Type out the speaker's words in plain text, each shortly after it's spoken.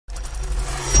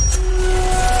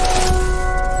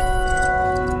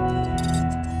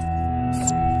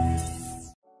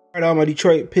All my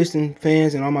Detroit Piston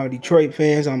fans and all my Detroit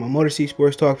fans, all my Motor City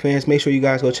Sports Talk fans, make sure you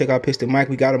guys go check out Piston Mike.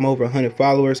 We got him over 100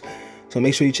 followers, so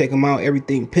make sure you check him out.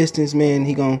 Everything Pistons, man.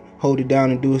 He gonna hold it down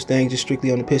and do his thing just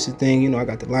strictly on the Pistons thing. You know, I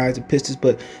got the Lions and Pistons,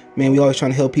 but man, we always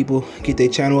trying to help people get their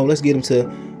channel up. Let's get them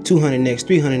to 200 next,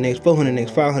 300 next, 400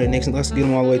 next, 500 next, and let's get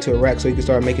them all the way to a rack so you can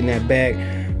start making that bag.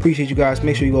 Appreciate you guys.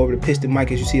 Make sure you go over to Piston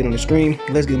Mike as you see it on the screen.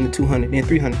 Let's get them to 200, then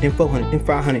 300, then 400, then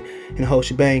 500, and the whole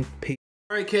shebang. Peace.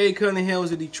 All right, Cade Cunningham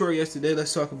was in Detroit yesterday.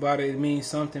 Let's talk about it. It means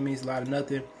something. It means a lot of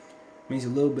nothing. It means a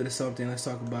little bit of something. Let's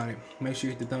talk about it. Make sure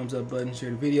you hit the thumbs up button. Share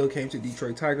the video. Came to the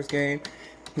Detroit Tigers game.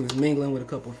 He was mingling with a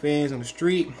couple of fans on the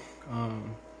street.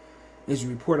 There's a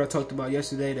report I talked about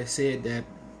yesterday that said that,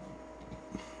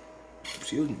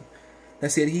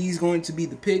 that said he's going to be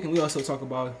the pick. And we also talk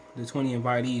about the 20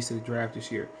 invitees to the draft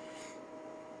this year.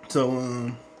 So,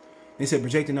 they said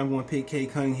projected #1 pick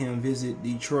Cade Cunningham visit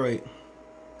Detroit.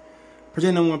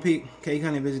 Projected #1 pick, Cade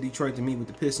Cunningham visit Detroit to meet with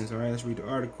the Pistons. All right, let's read the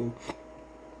article.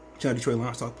 Shout out Detroit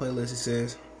Launch Talk playlist. It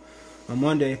says, on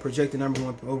Monday, projected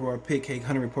 #1 overall pick, Cade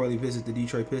Cunningham reportedly visit the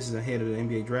Detroit Pistons ahead of the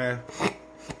NBA draft.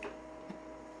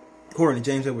 According to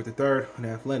James Edwards III of the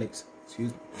Athletics.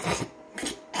 Excuse me.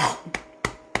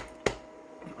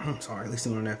 I'm sorry,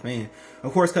 listening on that fan.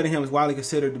 Of course, Cunningham is widely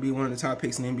considered to be one of the top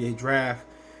picks in the NBA draft.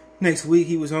 Next week,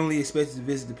 he was only expected to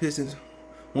visit the Pistons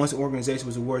once the organization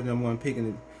was awarded #1 pick in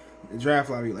the draft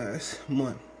lottery last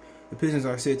month. The Pistons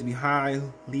are said to be highly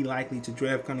likely to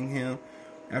draft Cunningham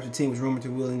after the team was rumored to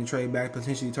be willing to trade back,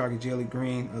 potentially target Jalen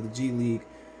Green of the G League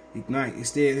Ignite.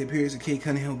 Instead, it appears that Cade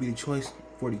Cunningham will be the choice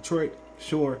for Detroit.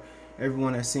 Sure,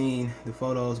 everyone has seen the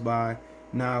photos by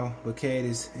now, but Cade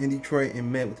is in Detroit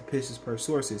and met with the Pistons per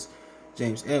sources.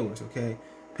 James Edwards, okay?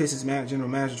 Pistons general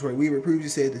manager Troy Weaver previously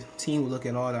said the team will look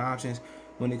at all the options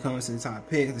when it comes to the top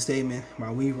pick. The statement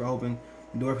by Weaver opened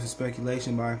the door for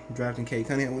speculation by drafting Cade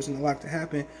Cunningham, which wasn't a lot to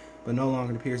happen, but no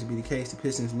longer appears to be the case. The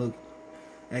Pistons look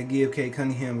at give Cade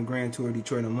Cunningham a grand tour of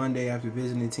Detroit on Monday after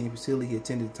visiting the team facility. He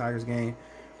attended the Tigers game.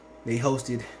 They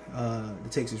hosted the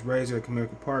Texas Razor at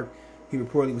Comerica Park. He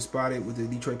reportedly was spotted with the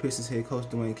Detroit Pistons head coach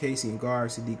Dwane Casey and guard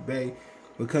Saddiq Bey.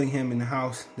 With Cunningham in the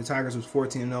house, the Tigers was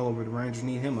 14-0 over the Rangers.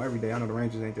 Need him every day. I know the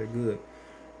Rangers ain't that good.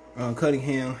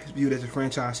 Cunningham is viewed as a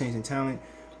franchise-changing talent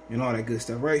and all that good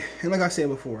stuff, right? And like I said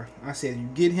before, I said you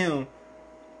get him,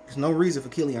 there's no reason for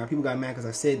Killian. People got mad because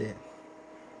I said that.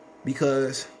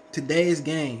 Because today's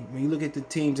game, when you look at the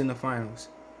teams in the finals,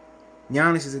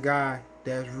 Giannis is a guy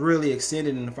that's really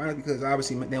extended in the finals because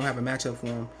obviously they don't have a matchup for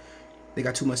him. They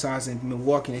got too much size in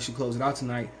Milwaukee and they should close it out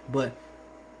tonight. But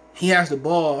he has the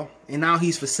ball, and now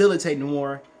he's facilitating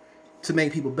more to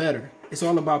make people better. It's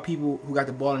all about people who got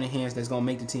the ball in their hands that's going to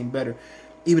make the team better.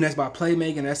 Even that's by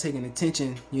playmaking, that's taking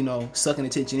attention, you know, sucking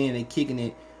attention in and kicking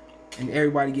it, and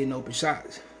everybody getting open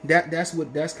shots. That's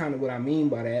kind of what I mean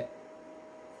by that.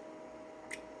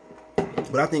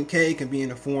 But I think Cade can be in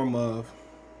the form of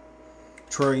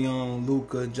Trae Young,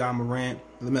 Luka, Ja Morant,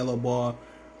 LaMelo Ball,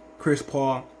 Chris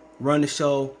Paul, run the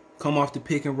show, come off the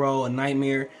pick and roll, a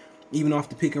nightmare. Even off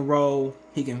the pick and roll,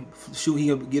 he can shoot. He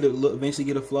can eventually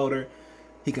get a floater.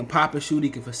 He can pop and shoot. He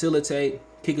can facilitate,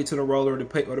 kick it to the roller or the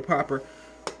popper,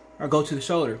 or go to the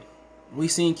shoulder. We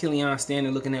seen Killian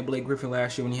standing looking at Blake Griffin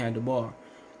last year when he had the ball.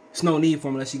 There's no need for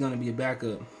him unless he's going to be a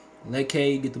backup. Let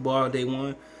Cade get the ball day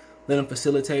one. Let him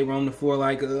facilitate, roam the floor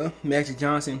like Magic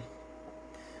Johnson.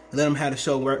 Let him have the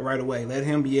show right away. Let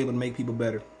him be able to make people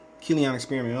better. Killian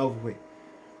experiment over with.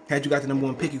 Had you got the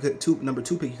 #1 pick, number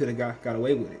 2 pick, you could have got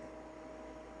away with it.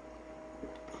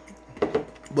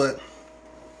 But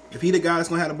if he the guy that's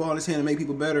going to have the ball in his hand and make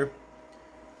people better,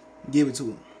 give it to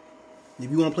him. If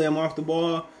you want to play him off the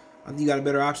ball, I think you got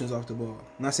better options off the ball.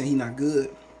 I'm not saying he's not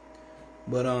good.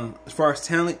 But as far as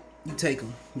talent, you take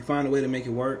him. You find a way to make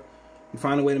it work. You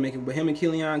find a way to make it. But him and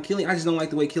Killian, I just don't like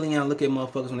the way Killian look at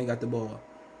motherfuckers when they got the ball.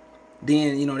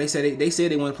 Then, you know, they said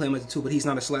they want to play him as a 2, but he's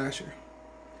not a slasher.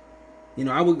 You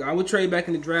know, I would trade back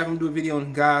in the draft. I'm going to do a video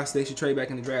on guys they should trade back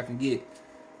in the draft and get.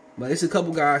 But it's a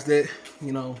couple guys that,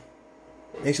 you know,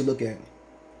 they should look at.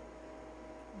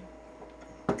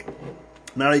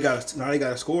 Now they got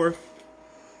to score.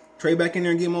 Trade back in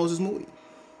there and get Moses Moody.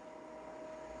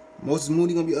 Moses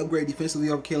Moody gonna be upgraded defensively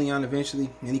over Killian eventually,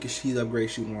 and he's upgraded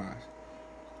shooting wise.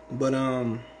 But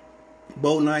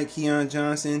Bo Knight, Keon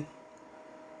Johnson.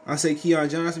 I say Keon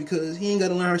Johnson because he ain't got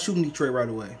to learn how to shoot in Detroit right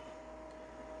away.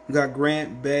 You got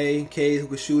Grant, Bay, Cade who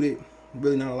can shoot it.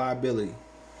 Really not a liability.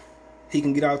 He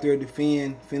can get out there,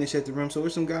 defend, finish at the rim. So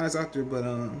there's some guys out there, but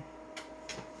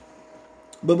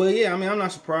yeah, I mean, I'm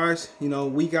not surprised. You know,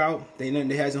 week out, they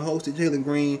hasn't hosted Jalen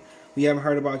Green. We haven't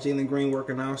heard about Jalen Green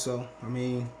working out, so I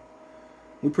mean,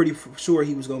 we're pretty sure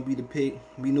he was gonna be the pick.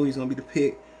 We knew he was gonna be the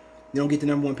pick. You don't get the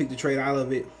number one pick to trade out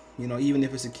of it. You know, even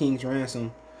if it's a king's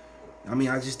ransom. I mean,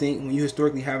 I just think when you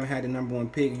historically haven't had the number one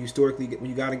pick, historically when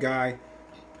you got a guy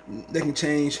that can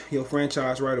change your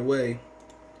franchise right away,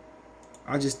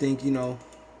 I just think, you know,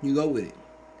 you go with it.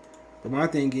 But my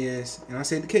thing is, and I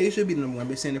said the Cade should be the number one. I've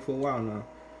been saying it for a while now.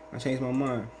 I changed my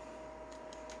mind.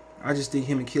 I just think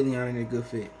him and Killian are a good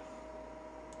fit.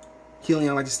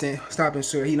 Killian like to stop and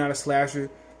serve. He's not a slasher.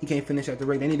 He can't finish at the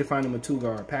rate. They need to find him a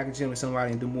 2-guard. Package him with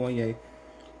somebody in Dwane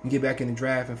and get back in the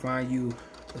draft and find you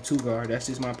a 2-guard. That's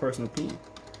just my personal opinion.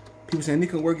 People saying it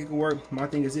can work, it can work. My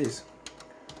thing is this.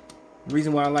 The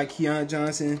reason why I like Keon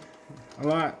Johnson a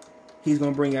lot, he's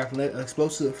going to bring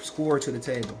explosive scorer to the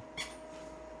table.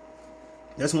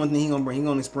 That's one thing he's going to bring. He's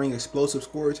going to bring explosive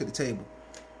scorer to the table.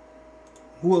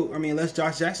 Who, I mean, unless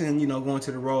Josh Jackson, you know, go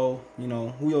into the role, you know,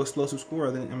 who your explosive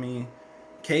scorer, then, I mean,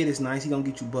 Cade is nice. He's going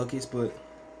to get you buckets, but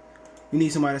you need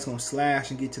somebody that's going to slash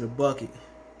and get to the bucket.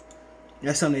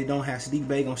 That's something they don't have. Saddiq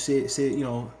Bey going to sit, you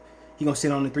know, he going to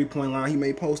sit on the three-point line. He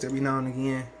may post every now and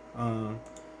again.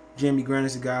 Jeremy Grant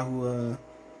is a guy who,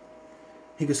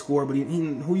 he could score, but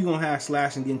who you going to have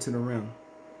slash and get into the rim?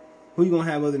 Who you going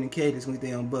to have other than Cade that's going to get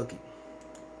their own bucket?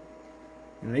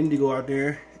 You know, they need to go out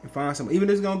there and find somebody. Even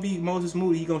if it's going to be Moses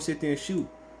Moody, he's going to sit there and shoot.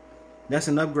 That's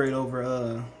an upgrade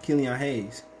over Killian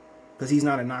Hayes. Because he's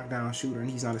not a knockdown shooter and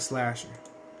he's not a slasher.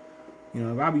 You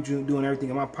know, if I be doing everything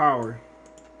in my power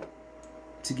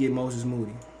to get Moses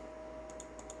Moody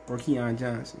or Keon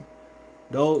Johnson,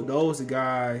 those are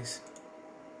guys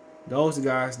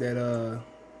that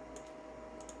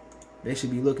they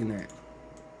should be looking at.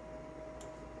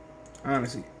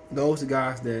 Honestly, those are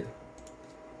guys that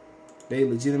they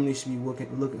legitimately should be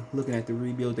looking at to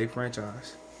rebuild their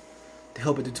franchise. To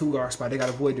help at the 2-guard spot, they got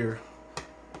to avoid their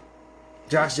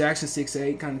Josh Jackson,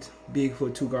 6'8", kind of big for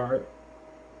a 2-guard.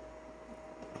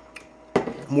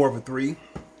 More of a 3,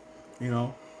 you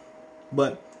know.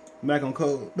 But back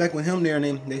with him there,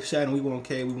 and they shouting, we want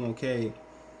Cade.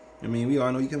 I mean, we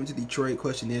all know you coming to Detroit.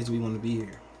 Question is, do we want to be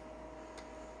here?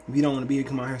 If you don't want to be here,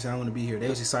 come out here and say, I want to be here. They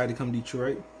was excited to come to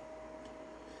Detroit.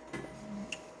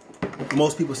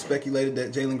 Most people speculated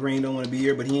that Jalen Green don't want to be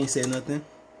here, but he ain't said nothing.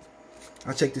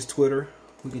 I checked his Twitter.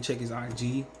 We can check his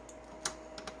IG.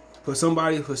 For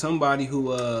somebody who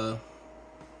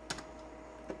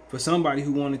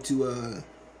wanted to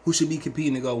who should be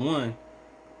competing to go 1,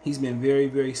 he's been very,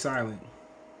 very silent.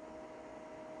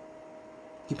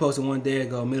 He posted one day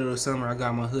ago, middle of the summer, I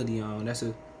got my hoodie on.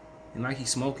 And like he's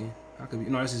smoking. I could be,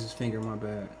 no, that's just his finger, my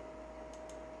bad.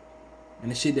 And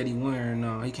the shit that he wearing,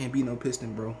 no, he can't be no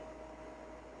Piston, bro.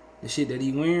 The shit that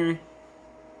he wearing,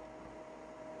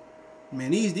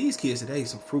 man, these kids today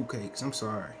some fruitcakes. I'm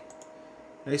sorry,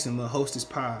 they some Hostess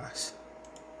pies.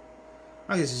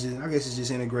 I guess it's just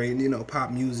integrating, you know,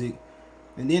 pop music,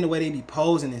 and then the way they be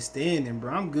posing and standing,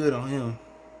 bro. I'm good on him.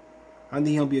 I think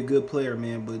he'll be a good player,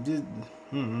 man. But just,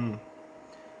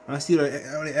 I see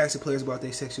they ask the players about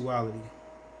their sexuality.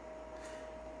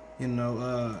 You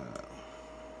know,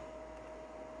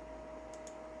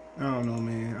 I don't know,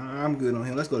 man. I'm good on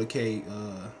him. Let's go to Cade.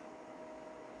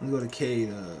 Let's go to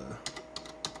Cade.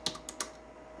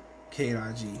 Cade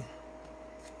IG.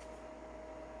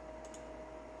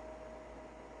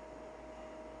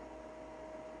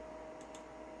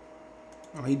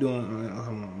 Oh, he doing. Hold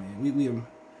on, man. We at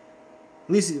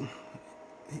least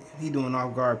he doing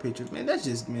off guard pictures, man. That's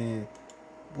just, man.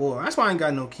 Boy, that's why I ain't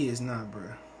got no kids now, bro.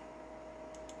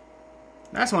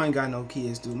 That's why I ain't got no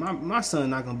kids, dude. My son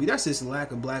not gonna be. That's just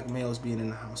lack of black males being in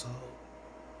the household,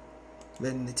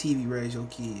 letting the TV raise your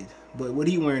kid. But what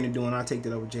he wearing and doing, I take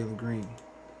that over Jalen Green.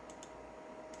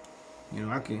 You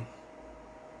know, I can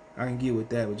get with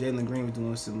that. But Jalen Green was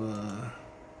doing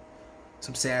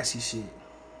some sassy shit.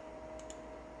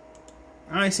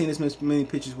 I ain't seen this many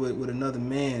pictures with another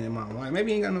man in my life.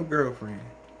 Maybe he ain't got no girlfriend.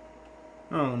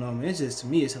 I don't know, man. It's just, to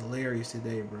me, it's hilarious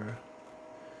today, bro.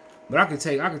 But I can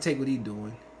take what he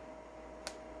doing.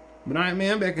 But I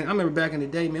remember back in the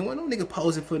day, man, wasn't no nigga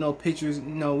posing for no pictures. You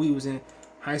know, we was in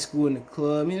high school in the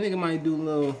club. I mean, a nigga might do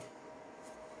a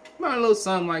little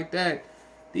something like that.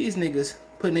 These niggas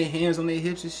putting their hands on their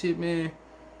hips and shit, man.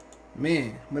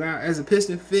 Man, but as a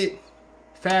Piston fit,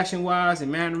 fashion-wise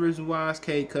and mannerism-wise,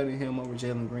 Cade Cunningham over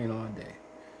Jalen Green all day.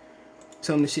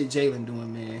 Some of the shit Jalen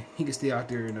doing, man. He can stay out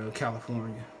there in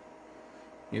California.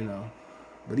 You know.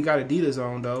 But he got Adidas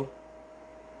on, though.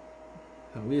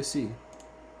 So we'll see.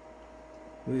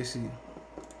 We'll see.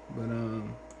 But, yeah,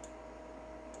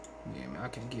 man, I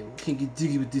can't get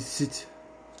jiggy with this shit.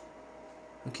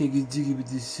 I can't get jiggy with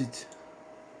this shit.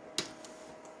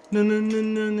 No,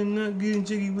 not getting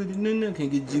jiggy with it. No,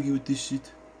 can't get jiggy with this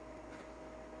shit.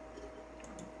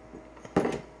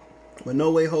 But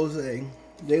no way, Jose.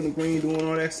 Jalen Green doing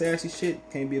all that sassy shit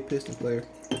can't be a Piston player.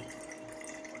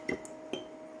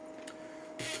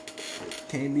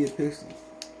 Can't be a Piston.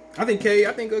 I think Cade.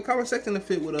 I think Colin Sexton will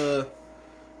fit with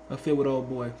old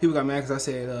boy. People got mad because I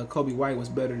said Kobe White was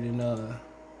better than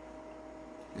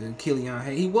Killian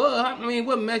Hayes. He was. I mean,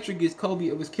 what metric is Kobe?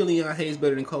 It was Killian Hayes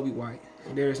better than Kobe White?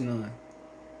 There's none.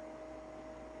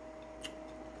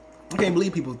 I can't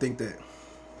believe people think that.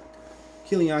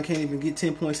 Killian can't even get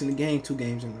 10 points in the game 2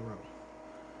 games in a row.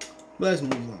 But let's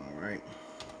move on, right?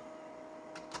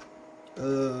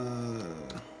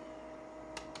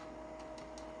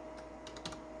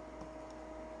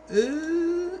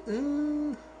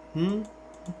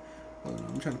 Hold on,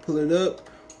 I'm trying to pull it up.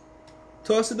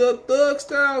 Toss it up, thug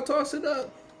style. Toss it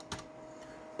up.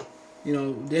 You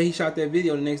know, then he shot that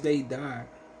video. The next day he died.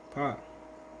 Pop.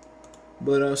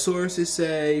 But sources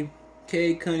say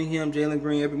Cade, Cunningham, Jalen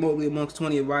Green, Evan Mobley amongst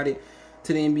 20 invited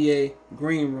to the NBA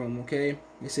green room. Okay,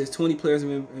 it says 20 players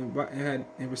had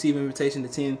received an invitation to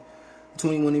attend the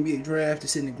 21 NBA draft to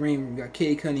sit in the green room. We got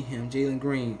Cade Cunningham, Jalen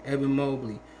Green, Evan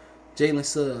Mobley, Jalen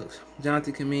Suggs,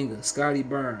 Jonathan Kuminga, Scotty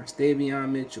Barnes, Davion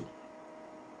Mitchell,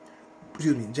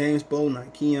 James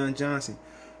Bouknight, Keon Johnson,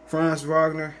 Franz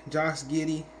Wagner, Josh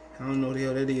Giddey, I don't know what the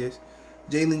hell that is,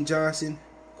 Jalen Johnson,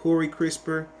 Corey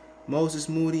Crisper, Moses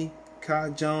Moody,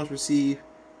 Kyle Jones received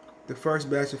the first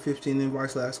batch of 15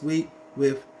 invites last week,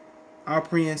 with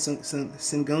Alperen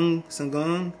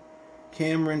Sengun,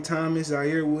 Cameron Thomas,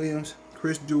 Zaire Williams,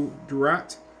 Chris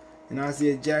Durant, and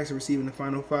Isaiah Jackson receiving the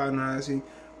final 5. Now,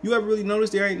 you ever really notice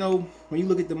there ain't no, when you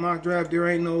look at the mock draft, there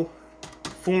ain't no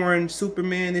foreign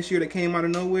Superman this year that came out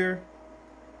of nowhere?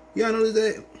 Y'all notice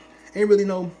that? Ain't really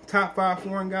no top 5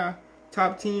 foreign guy,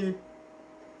 top 10.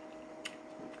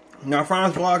 Now,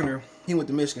 Franz Wagner, he went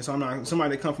to Michigan, so I'm not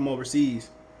somebody that come from overseas.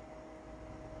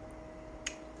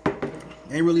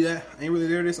 Ain't really there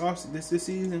this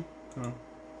season.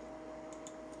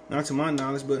 Not to my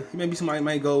knowledge, but maybe somebody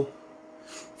might go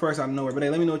first out of nowhere. But hey,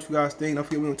 let me know what you guys think. Don't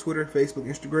forget me on Twitter, Facebook,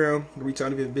 Instagram. You can reach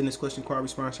out if you have a business question, card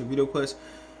response, your video request,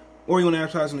 or you want to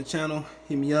advertise on the channel.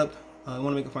 Hit me up. You want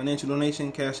to make a financial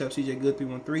donation? Cash App CJ Good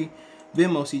 313,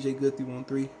 Venmo CJ Good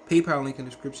 313, PayPal link in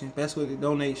the description. Best way to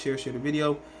donate, share the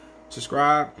video,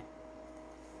 subscribe,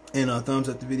 and thumbs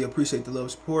up the video. Appreciate the love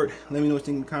and support. Let me know what you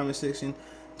think in the comment section.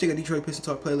 Check out Detroit Pistons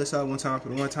Talk playlist out one time for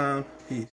the one time. Peace.